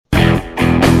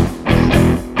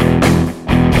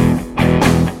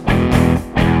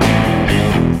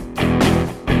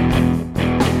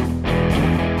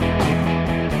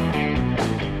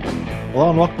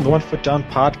and welcome to the One Foot Down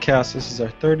podcast. This is our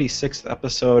 36th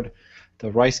episode,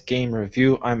 the Rice Game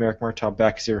Review. I'm Eric Murtaugh,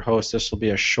 back as your host. This will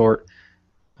be a short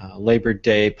Labor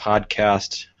Day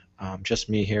podcast. Just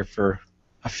me here for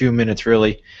a few minutes,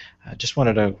 really. I just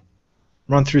wanted to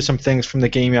run through some things from the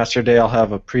game yesterday. I'll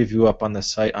have a preview up on the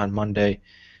site on Monday.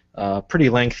 Pretty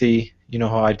lengthy, you know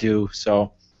how I do.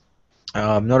 So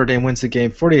Notre Dame wins the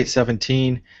game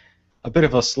 48-17. A bit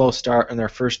of a slow start in their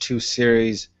first two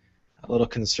series. A little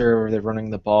conservative, running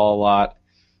the ball a lot.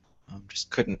 Just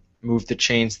couldn't move the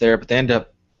chains there, but they ended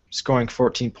up scoring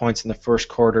 14 points in the first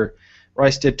quarter.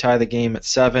 Rice did tie the game at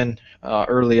 7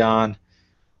 early on.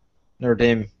 Notre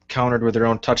Dame countered with their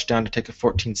own touchdown to take a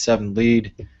 14-7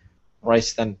 lead.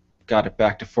 Rice then got it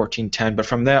back to 14-10, but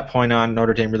from that point on,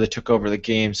 Notre Dame really took over the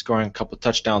game, scoring a couple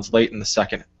touchdowns late in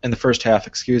the first half.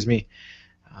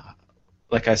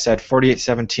 Like I said,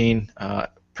 48-17.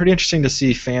 Pretty interesting to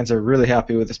see. Fans are really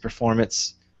happy with this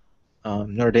performance.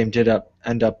 Notre Dame did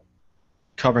end up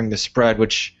covering the spread,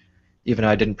 which even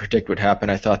I didn't predict would happen.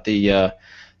 I thought the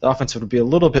offense would be a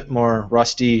little bit more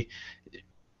rusty.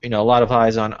 You know, a lot of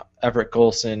eyes on Everett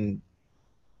Golson.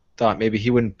 Thought maybe he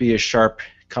wouldn't be as sharp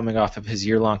coming off of his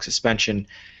year-long suspension.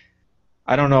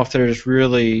 I don't know if there's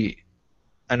really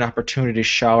an opportunity to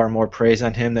shower more praise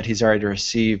on him that he's already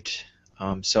received.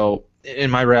 So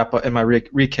in my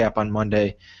recap on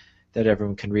Monday that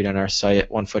everyone can read on our site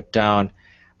at One Foot Down,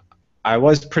 I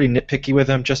was pretty nitpicky with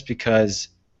him just because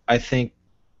I think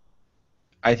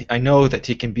I know that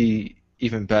he can be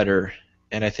even better,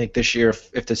 and I think this year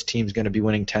if this team's going to be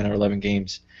winning 10 or 11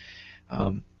 games,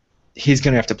 he's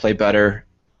going to have to play better.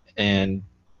 And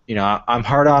you know, I'm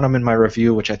hard on him in my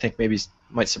review, which I think maybe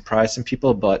might surprise some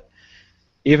people, but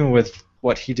even with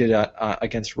what he did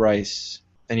against Rice,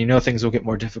 and you know things will get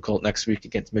more difficult next week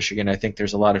against Michigan, I think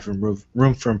there's a lot of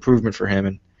room for improvement for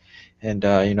him. And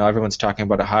you know, everyone's talking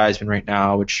about a Heisman right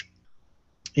now, which,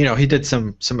 you know, he did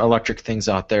some electric things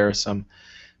out there, some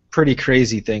pretty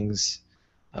crazy things,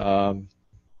 you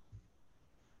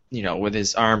know, with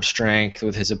his arm strength,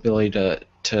 with his ability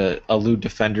to elude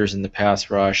defenders in the pass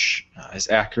rush. His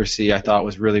accuracy, I thought,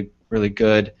 was really, really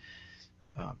good.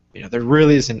 You know, there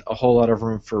really isn't a whole lot of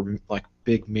room for like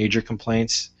big major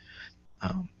complaints.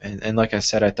 And like I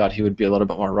said, I thought he would be a little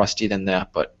bit more rusty than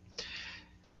that, but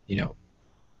you know,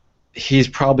 he's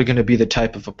probably going to be the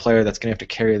type of a player that's going to have to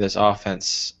carry this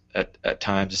offense at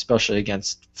times, especially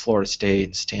against Florida State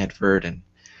and Stanford and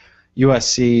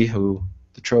USC, who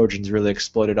the Trojans really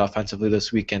exploited offensively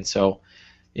this weekend. So,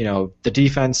 you know, the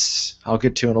defense, I'll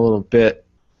get to in a little bit.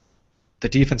 The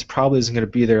defense probably isn't going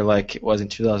to be there like it was in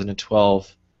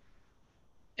 2012,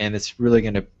 and it's really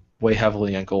going to weigh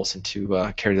heavily on Golson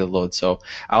to carry the load. So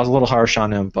I was a little harsh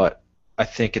on him, but I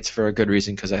think it's for a good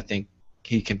reason because I think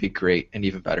he can be great and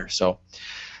even better. So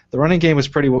the running game was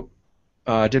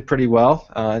did pretty well.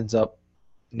 Ends up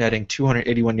netting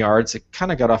 281 yards. It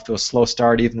kind of got off to a slow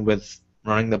start, even with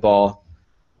running the ball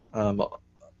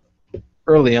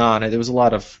early on. There was a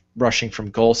lot of rushing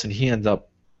from Golson. He ended up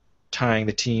tying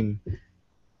the team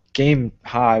game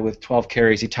high with 12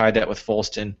 carries. He tied that with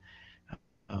Folston.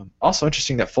 Also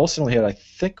interesting that Folston only had, I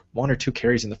think, 1 or 2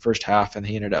 carries in the first half, and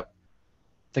he ended up,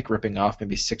 I think, ripping off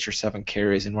maybe 6 or 7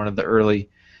 carries in one of the early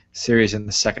series in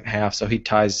the second half. So he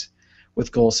ties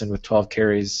with Golson with 12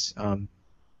 carries.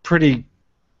 Pretty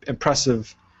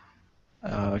impressive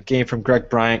game from Greg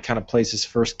Bryant. Kind of plays his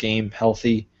first game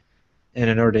healthy in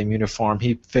a Notre Dame uniform.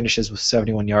 He finishes with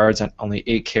 71 yards on only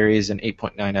 8 carries and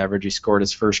 8.9 average. He scored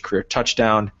his first career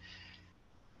touchdown.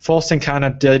 Folston kind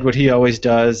of did what he always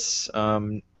does.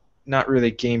 Not really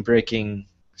game-breaking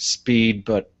speed,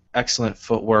 but excellent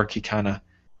footwork. He kind of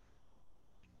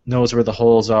knows where the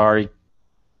holes are.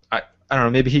 I don't know,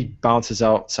 maybe he bounces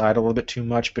outside a little bit too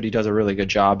much, but he does a really good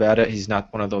job at it. He's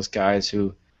not one of those guys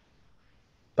who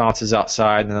bounces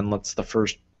outside and then lets the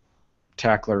first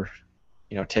tackler,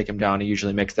 you know, take him down. He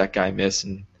usually makes that guy miss,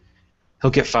 and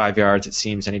he'll get 5 yards, it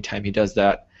seems, anytime he does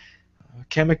that.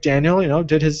 Cam McDaniel, you know,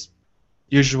 did his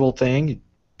usual thing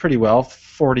pretty well,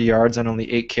 40 yards on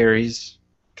only 8 carries.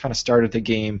 Kind of started the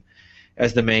game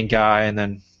as the main guy and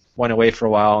then went away for a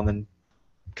while and then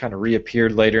kind of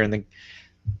reappeared later in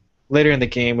the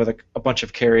game with a bunch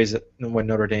of carries when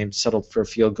Notre Dame settled for a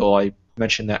field goal. I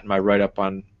mentioned that in my write-up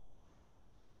on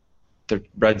the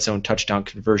red zone touchdown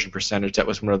conversion percentage. That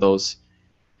was one of those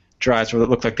drives where it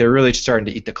looked like they were really starting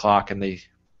to eat the clock, and they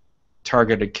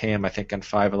targeted Cam, I think, on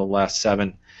 5 of the last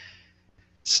 7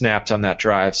 snaps on that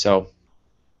drive. So,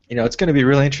 you know, it's going to be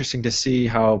really interesting to see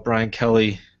how Brian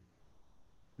Kelly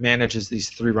manages these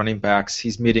 3 running backs.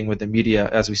 He's meeting with the media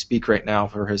as we speak right now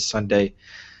for his Sunday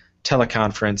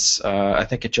teleconference. I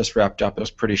think it just wrapped up. It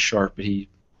was pretty short, but he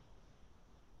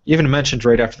even mentioned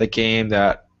right after the game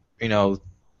that, you know,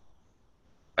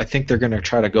 I think they're going to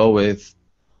try to go with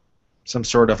some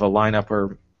sort of a lineup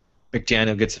where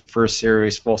McDaniel gets the first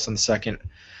series, Folson the second,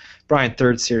 Bryant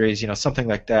third series, something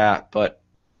like that. But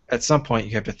at some point,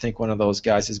 you have to think one of those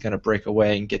guys is going to break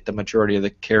away and get the majority of the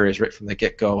carries right from the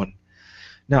get-go and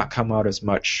not come out as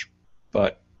much.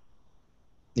 But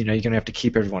you're going to have to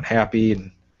keep everyone happy,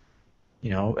 and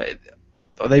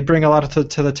they bring a lot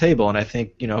to the table. And I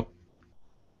think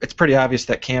it's pretty obvious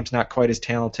that Cam's not quite as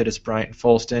talented as Bryant and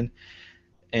Folston,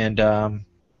 and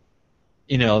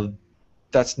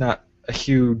that's not a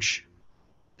huge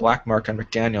black mark on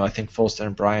McDaniel. I think Folston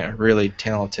and Bryant are really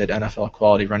talented NFL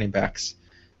quality running backs.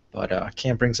 But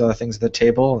Cam brings other things to the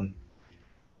table, and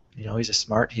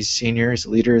he's senior, he's a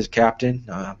leader, he's a captain.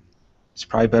 He's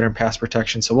probably better in pass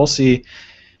protection. So we'll see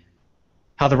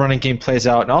how the running game plays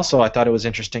out. And also, I thought it was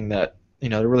interesting that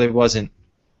there really wasn't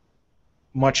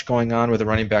much going on with the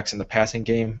running backs in the passing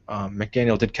game.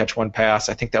 McDaniel did catch one pass.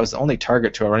 I think that was the only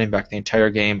target to a running back the entire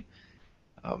game.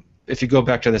 If you go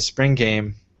back to the spring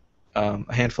game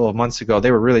a handful of months ago,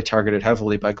 they were really targeted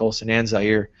heavily by Golson and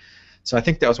Zaire. So I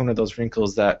think that was one of those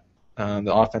wrinkles that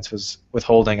the offense was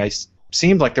withholding. It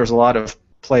seemed like there was a lot of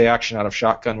play action out of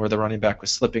shotgun where the running back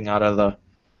was slipping out of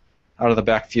the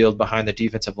backfield behind the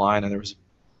defensive line, and there was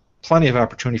plenty of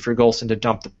opportunity for Golson to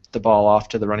dump the ball off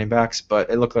to the running backs. But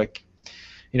it looked like,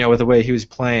 with the way he was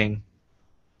playing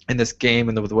in this game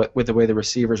and with the way the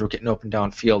receivers were getting open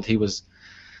downfield, he was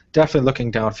definitely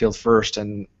looking downfield first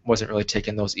and wasn't really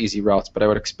taking those easy routes. But I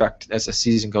would expect as the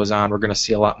season goes on, we're going to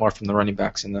see a lot more from the running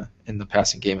backs in the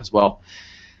passing game as well.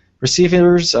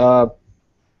 Receivers, for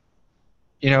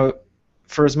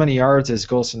as many yards as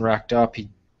Golson racked up, he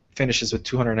finishes with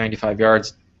 295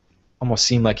 yards. Almost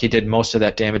seemed like he did most of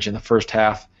that damage in the first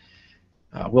half.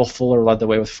 Will Fuller led the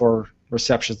way with 4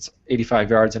 receptions, 85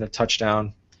 yards, and a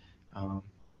touchdown.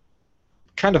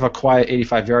 Kind of a quiet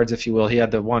 85 yards, if you will. He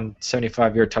had the one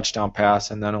 75-yard touchdown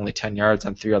pass and then only 10 yards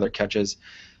on 3 other catches.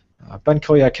 Ben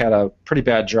Koyak had a pretty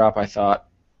bad drop, I thought,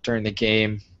 during the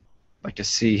game. I'd like to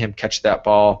see him catch that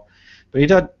ball.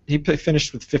 But he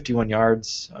finished with 51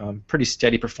 yards. Pretty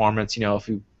steady performance. If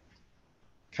you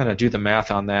kind of do the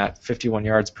math on that, 51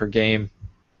 yards per game,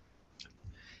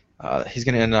 he's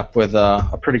going to end up with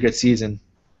a pretty good season.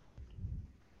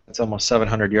 It's almost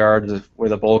 700 yards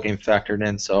with a bowl game factored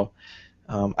in. So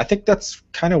I think that's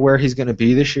kind of where he's going to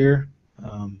be this year.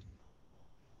 I'm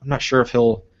not sure if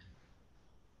he'll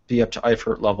be up to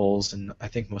Eifert levels, and I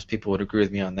think most people would agree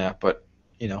with me on that. But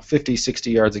 50,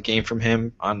 60 yards a game from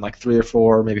him on like 3 or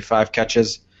 4, maybe 5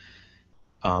 catches.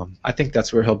 I think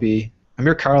that's where he'll be.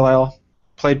 Amir Carlisle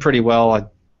played pretty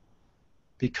well.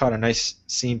 He caught a nice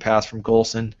seam pass from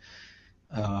Golson.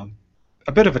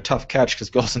 A bit of a tough catch because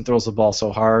Golson throws the ball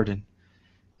so hard, and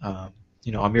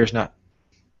Amir's not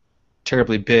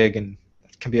terribly big and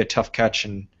can be a tough catch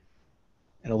and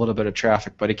a little bit of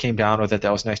traffic, but he came down with it.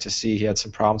 That was nice to see. He had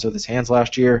some problems with his hands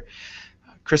last year.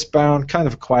 Chris Brown, kind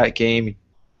of a quiet game. He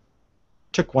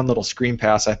took one little screen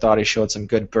pass. I thought he showed some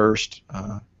good burst.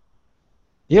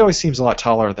 He always seems a lot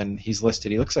taller than he's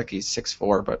listed. He looks like he's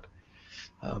 6'4", but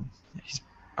he's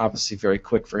obviously very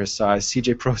quick for his size.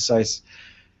 CJ Prosise,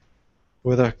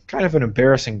 with a kind of an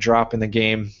embarrassing drop in the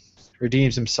game,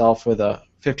 redeems himself with a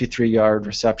 53-yard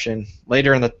reception.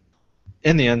 Later in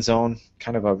the end zone,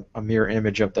 kind of a mirror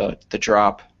image of the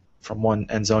drop from one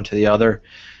end zone to the other.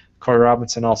 Corey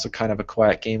Robinson also kind of a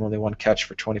quiet game, only 1 catch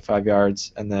for 25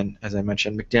 yards. And then, as I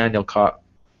mentioned, McDaniel caught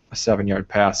a 7-yard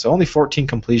pass. So only 14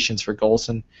 completions for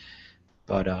Golson,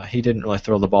 but he didn't really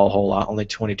throw the ball a whole lot, only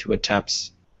 22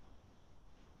 attempts.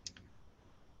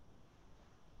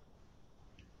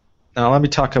 Now let me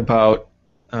talk about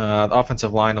the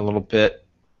offensive line a little bit.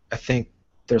 I think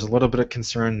there's a little bit of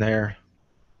concern there.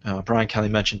 Brian Kelly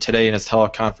mentioned today in his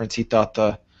teleconference he thought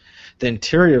the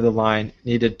interior of the line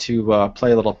needed to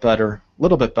play a little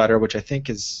bit better, which I think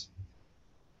is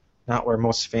not where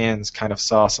most fans kind of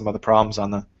saw some of the problems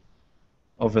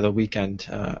over the weekend.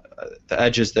 The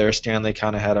edges there, Stanley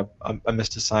kind of had a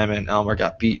missed assignment, and Elmer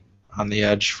got beat on the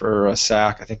edge for a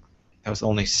sack. I think that was the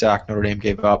only sack Notre Dame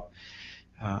gave up.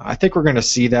 I think we're going to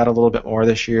see that a little bit more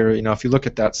this year. If you look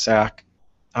at that sack,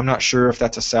 I'm not sure if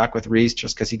that's a sack with Reese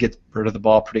just because he gets rid of the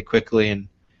ball pretty quickly, and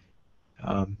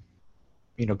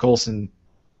Golson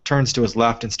turns to his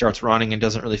left and starts running and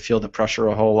doesn't really feel the pressure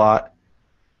a whole lot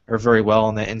or very well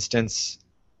in that instance.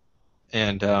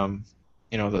 And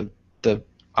the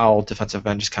Owl defensive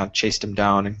end just kind of chased him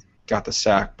down and got the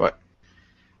sack. But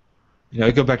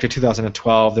you go back to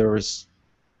 2012, there was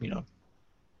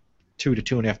 2 to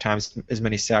 2.5 times as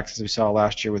many sacks as we saw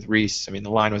last year with Reese. I mean, the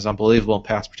line was unbelievable in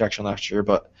pass protection last year,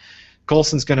 but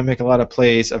Golson's going to make a lot of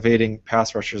plays evading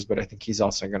pass rushers, but I think he's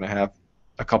also going to have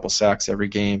a couple sacks every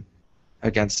game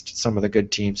against some of the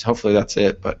good teams. Hopefully that's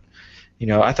it. But,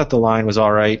 I thought the line was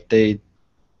all right. They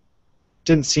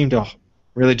didn't seem to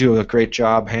really do a great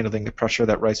job handling the pressure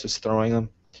that Rice was throwing them.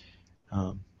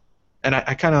 And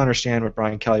I kind of understand what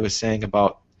Brian Kelly was saying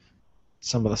about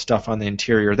some of the stuff on the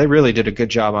interior. They really did a good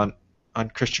job on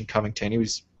Christian Covington. He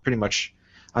was pretty much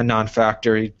a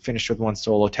non-factor. He finished with one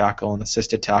solo tackle and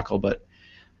assisted tackle, but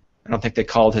I don't think they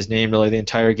called his name really the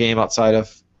entire game outside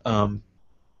of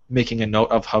making a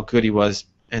note of how good he was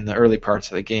in the early parts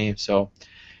of the game. So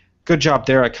good job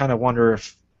there. I kind of wonder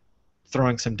if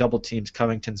throwing some double teams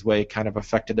Covington's way kind of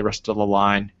affected the rest of the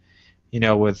line,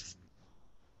 with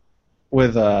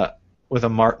a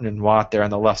Martin and Watt there on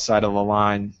the left side of the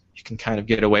line, you can kind of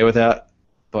get away with that.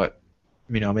 But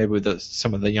maybe with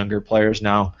some of the younger players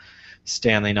now,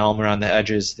 Stanley and Elmer on the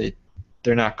edges,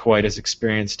 they're not quite as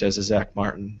experienced as a Zach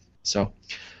Martin. So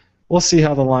we'll see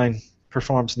how the line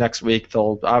performs next week.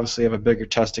 They'll obviously have a bigger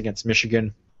test against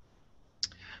Michigan.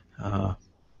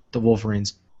 The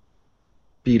Wolverines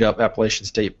beat up Appalachian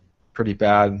State pretty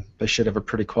bad. They should have a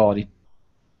pretty quality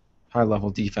high-level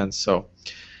defense. So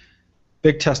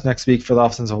big test next week for the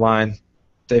offensive line.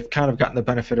 They've kind of gotten the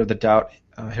benefit of the doubt.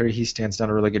 Harry Hiestan's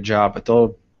done a really good job, but they're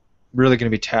really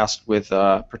going to be tasked with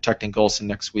protecting Golson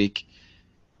next week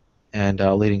and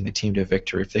leading the team to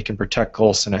victory. If they can protect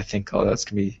Golson, I think that's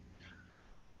going to be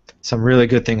some really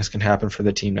good things can happen for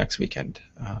the team next weekend.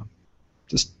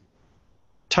 Just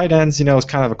tight ends, is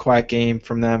kind of a quiet game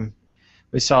from them.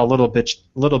 We saw a little bit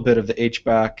of the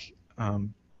H-back,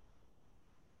 kind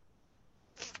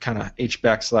of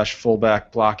H-back /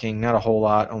 fullback blocking. Not a whole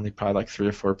lot, only probably like 3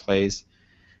 or 4 plays.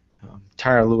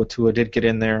 Tyler Luatua did get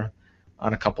in there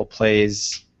on a couple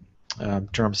plays.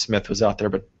 Durham Smith was out there,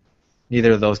 but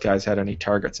neither of those guys had any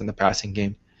targets in the passing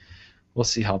game. We'll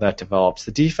see how that develops.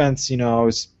 The defense, I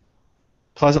was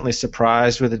pleasantly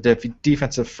surprised with the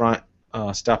defensive front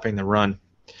stopping the run.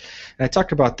 And I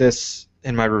talked about this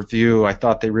in my review. I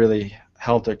thought they really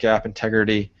held their gap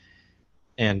integrity,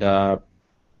 and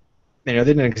they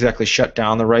didn't exactly shut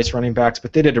down the Rice running backs,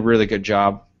 but they did a really good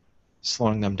job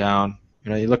slowing them down.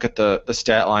 You look at the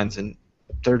stat lines, and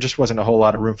there just wasn't a whole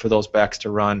lot of room for those backs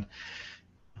to run.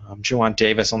 Juwan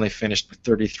Davis only finished with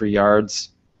 33 yards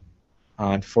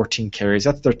on 14 carries.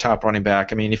 That's their top running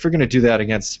back. If you're going to do that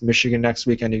against Michigan next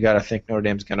weekend, you got to think Notre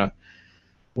Dame's going to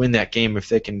win that game if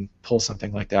they can pull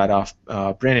something like that off.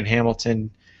 Brandon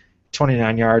Hamilton,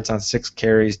 29 yards on 6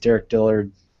 carries. Derek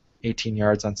Dillard, 18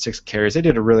 yards on 6 carries. They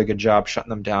did a really good job shutting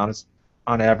them down. It's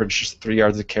on average just 3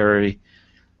 yards a carry.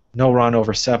 No run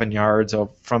over 7 yards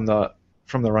from the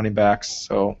running backs.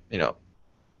 So,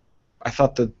 I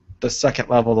thought the second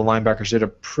level, the linebackers did a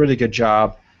pretty good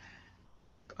job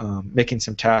making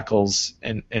some tackles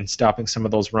and stopping some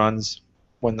of those runs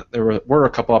when there were a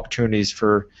couple opportunities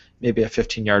for maybe a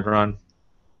 15-yard run.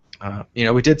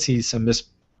 We did see some missed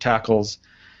tackles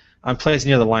on plays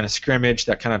near the line of scrimmage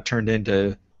that kind of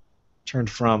turned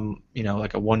from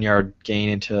like a 1-yard gain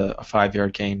into a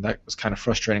 5-yard gain. That was kind of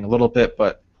frustrating a little bit,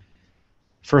 but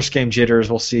first game jitters,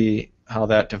 we'll see how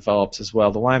that develops as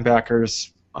well. The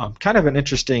linebackers, kind of an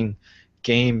interesting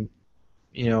game.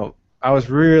 I was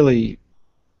really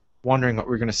wondering what we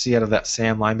were going to see out of that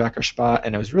Sam linebacker spot,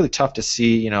 and it was really tough to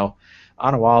see.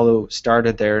 Anawalu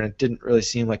started there, and it didn't really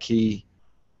seem like he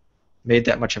made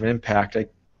that much of an impact. I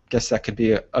guess that could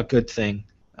be a good thing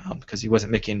because he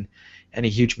wasn't making any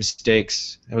huge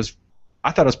mistakes.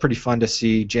 I thought it was pretty fun to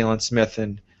see Jalen Smith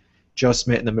and Joe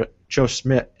Schmidt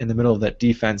in the middle of that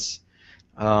defense,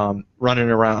 running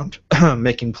around,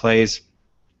 making plays.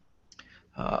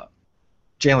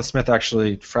 Jalen Smith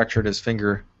actually fractured his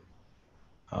finger.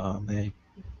 They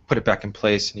put it back in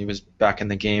place, and he was back in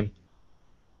the game.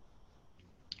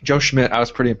 Joe Schmidt, I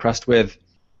was pretty impressed with.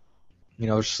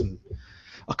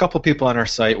 A couple people on our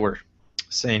site were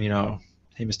saying,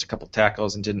 he missed a couple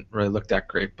tackles and didn't really look that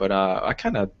great, but I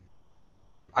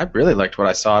really liked what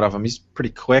I saw out of him. He's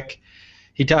pretty quick.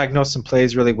 He diagnosed some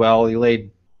plays really well. He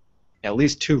laid at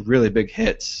least 2 really big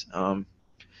hits.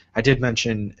 I did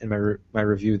mention in my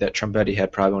review that Trumbetti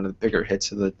had probably one of the bigger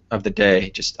hits of the day,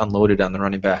 just unloaded on the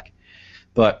running back.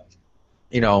 But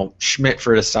Schmidt,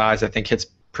 for his size, I think hits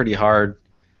pretty hard.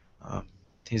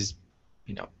 He's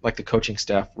like the coaching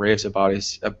staff raves about.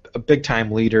 He's a big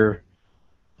time leader.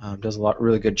 Does a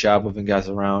really good job moving guys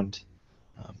around.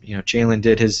 Jalen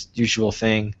did his usual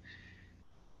thing.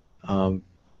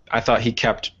 I thought he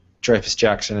kept Dreyfus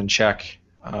Jackson in check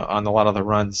on a lot of the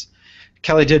runs.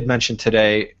 Kelly did mention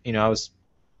today, we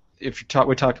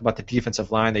talk about the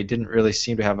defensive line, they didn't really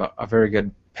seem to have a very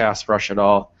good pass rush at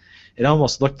all. it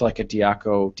almost looked like a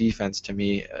Diaco defense to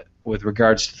me with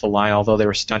regards to the line, although they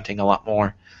were stunting a lot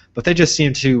more. But they just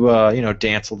seemed to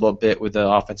dance a little bit with the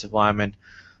offensive linemen,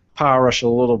 power rush a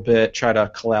little bit, try to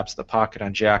collapse the pocket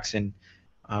on Jackson.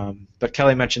 But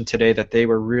Kelly mentioned today that they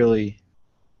were really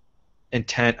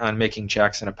intent on making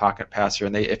Jackson a pocket passer,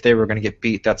 and if they were going to get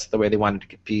beat, that's the way they wanted to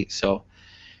get beat. So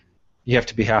you have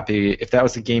to be happy. If that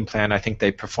was the game plan, I think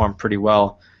they performed pretty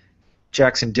well.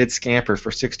 Jackson did scamper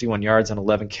for 61 yards on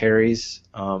 11 carries.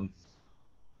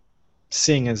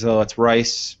 Seeing as though it's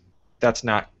Rice, that's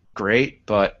not great,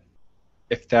 but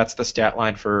if that's the stat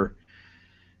line for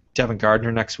Devin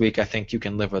Gardner next week, I think you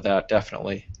can live with that,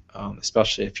 definitely,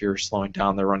 especially if you're slowing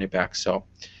down the running back. So,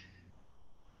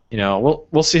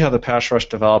 we'll see how the pass rush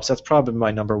develops. That's probably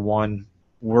my number one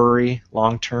worry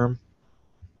long term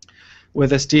with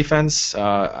this defense.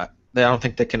 I don't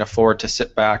think they can afford to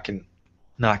sit back and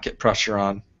not get pressure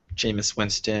on Jameis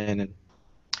Winston and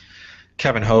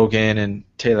Kevin Hogan and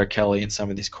Taylor Kelly and some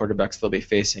of these quarterbacks they'll be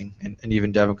facing, and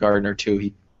even Devin Gardner too.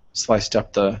 He sliced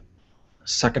up the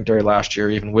secondary last year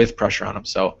even with pressure on him.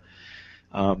 So,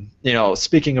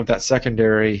 speaking of that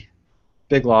secondary,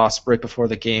 big loss right before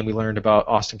the game. We learned about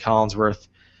Austin Collinsworth.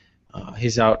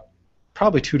 He's out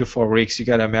probably 2 to 4 weeks. You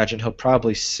got to imagine he'll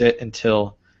probably sit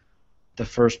until the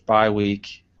first bye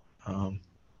week.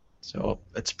 So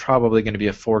it's probably going to be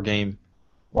a 4-game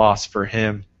loss for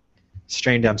him.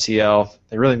 Strained MCL.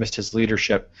 They really missed his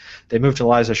leadership. They moved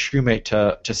Elijah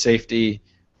Shoemate to safety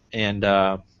and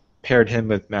paired him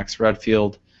with Max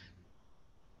Redfield.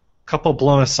 Couple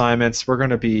blown assignments. We're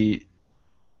going to be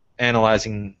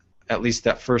analyzing at least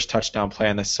that first touchdown play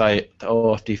on the site. The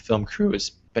OFD film crew has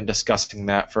been discussing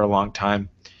that for a long time,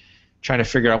 trying to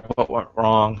figure out what went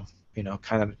wrong,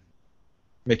 kind of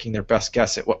making their best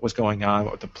guess at what was going on,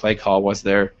 what the play call was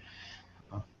there.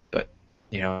 But,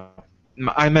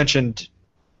 I mentioned,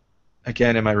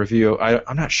 again, in my review,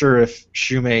 I'm not sure if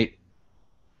Shoemate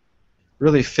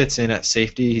really fits in at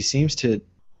safety. He seems to,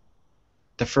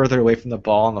 the further away from the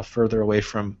ball and the further away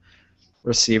from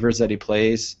receivers that he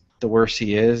plays, the worse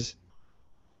he is.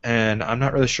 And I'm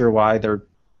not really sure why they're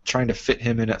trying to fit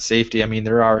him in at safety. I mean,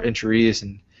 there are injuries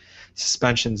and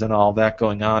suspensions and all that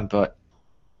going on, but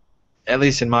at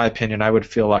least in my opinion, I would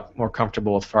feel like more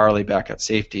comfortable with Farley back at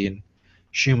safety and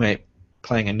Shoemate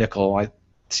playing a nickel. I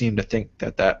seem to think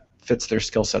that fits their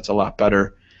skill sets a lot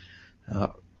better.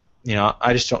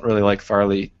 I just don't really like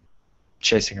Farley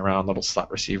chasing around little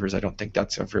slot receivers. I don't think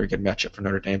that's a very good matchup for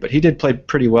Notre Dame. But he did play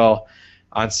pretty well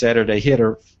on Saturday. He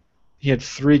had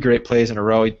 3 great plays in a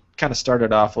row. He kind of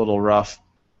started off a little rough,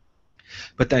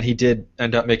 but then he did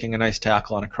end up making a nice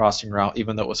tackle on a crossing route,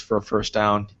 even though it was for a first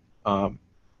down.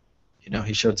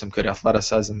 He showed some good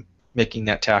athleticism making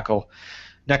that tackle.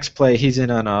 Next play, he's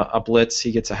in on a blitz.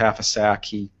 He gets a half a sack.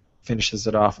 He finishes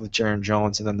it off with Jaron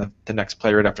Jones, and then the next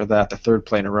play right after that, the 3rd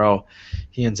play in a row,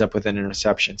 he ends up with an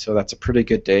interception. So that's a pretty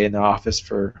good day in the office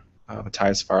for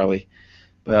Matthias Farley.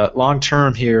 But long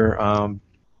term here,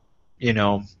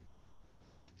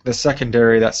 the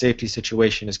secondary, that safety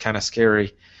situation is kind of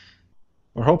scary.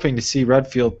 We're hoping to see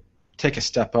Redfield take a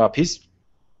step up.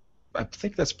 I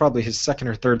think that's probably his 2nd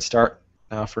or 3rd start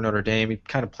for Notre Dame. He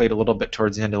kind of played a little bit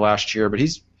towards the end of last year, but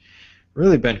he's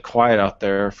really been quiet out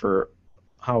there for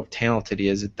how talented he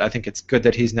is. I think it's good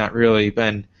that he's not really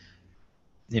been,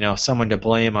 someone to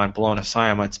blame on blown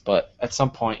assignments, but at some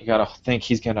point you got to think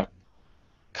he's going to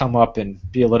come up and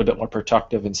be a little bit more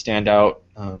productive and stand out.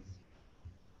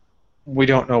 We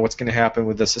don't know what's going to happen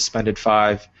with the suspended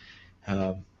 5.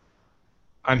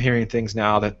 I'm hearing things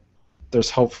now that there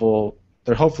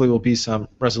hopefully will be some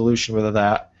resolution with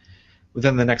that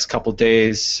within the next couple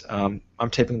days. I'm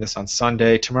taping this on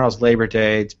Sunday. Tomorrow's Labor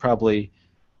Day. It's probably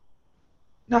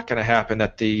not going to happen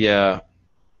that the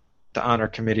honor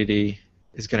committee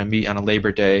is going to meet on a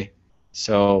Labor Day.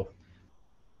 So,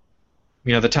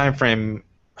 the time frame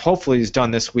hopefully is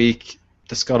done this week.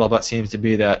 The scuttlebutt seems to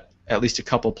be that at least a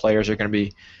couple players are going to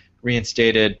be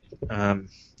reinstated. I'm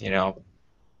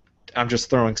just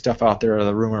throwing stuff out there of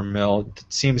the rumor mill. It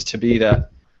seems to be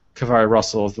that Kavari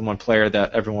Russell is the one player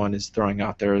that everyone is throwing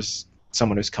out there as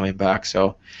someone who's coming back.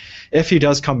 So if he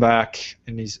does come back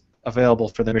and he's available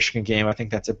for the Michigan game, I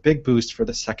think that's a big boost for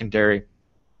the secondary.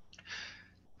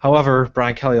 However,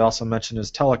 Brian Kelly also mentioned in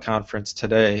his teleconference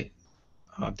today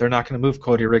they're not going to move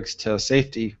Cody Riggs to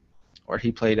safety, where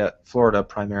he played at Florida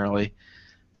primarily.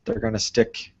 They're going to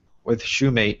stick with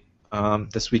Shoemate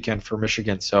this weekend for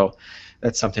Michigan, so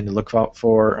that's something to look out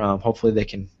for. Hopefully they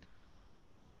can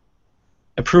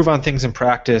improve on things in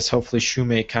practice. Hopefully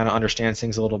Shoemate kind of understands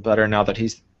things a little better now that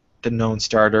he's the known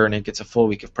starter and he gets a full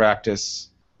week of practice.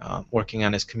 working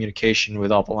on his communication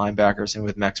with all the linebackers and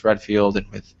with Max Redfield and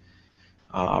with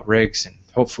Riggs, and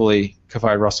hopefully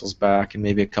Kavai Russell's back and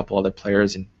maybe a couple other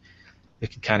players, and they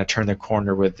can kind of turn their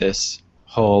corner with this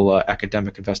whole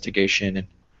academic investigation, and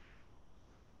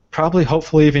probably,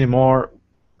 hopefully, even more,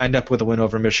 end up with a win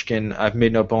over Michigan. I've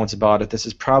made no bones about it. This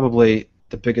is probably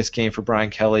the biggest game for Brian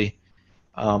Kelly,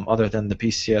 other than the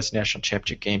BCS National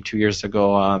Championship game 2 years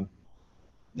ago.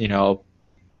 You know,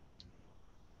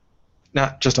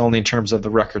 not just only in terms of the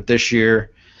record this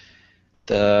year,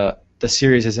 the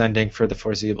series is ending for the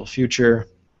foreseeable future.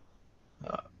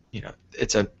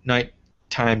 It's a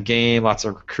nighttime game. Lots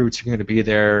of recruits are going to be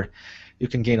there. You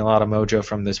can gain a lot of mojo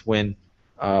from this win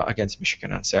against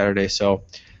Michigan on Saturday. So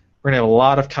we're going to have a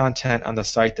lot of content on the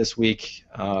site this week.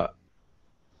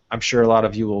 I'm sure a lot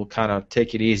of you will kind of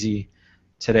take it easy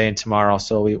today and tomorrow,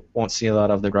 so we won't see a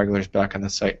lot of the regulars back on the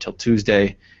site till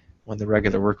Tuesday when the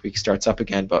regular work week starts up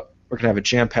again. But we're going to have a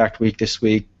jam-packed week this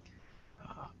week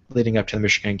leading up to the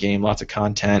Michigan game. Lots of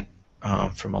content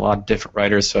from a lot of different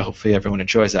writers, so hopefully everyone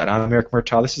enjoys that. I'm Eric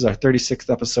Murtaugh. This is our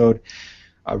 36th episode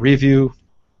review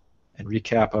and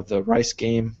recap of the Rice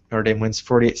game. Notre Dame wins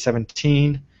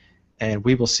 48-17, and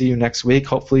we will see you next week,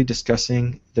 hopefully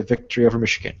discussing the victory over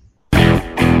Michigan.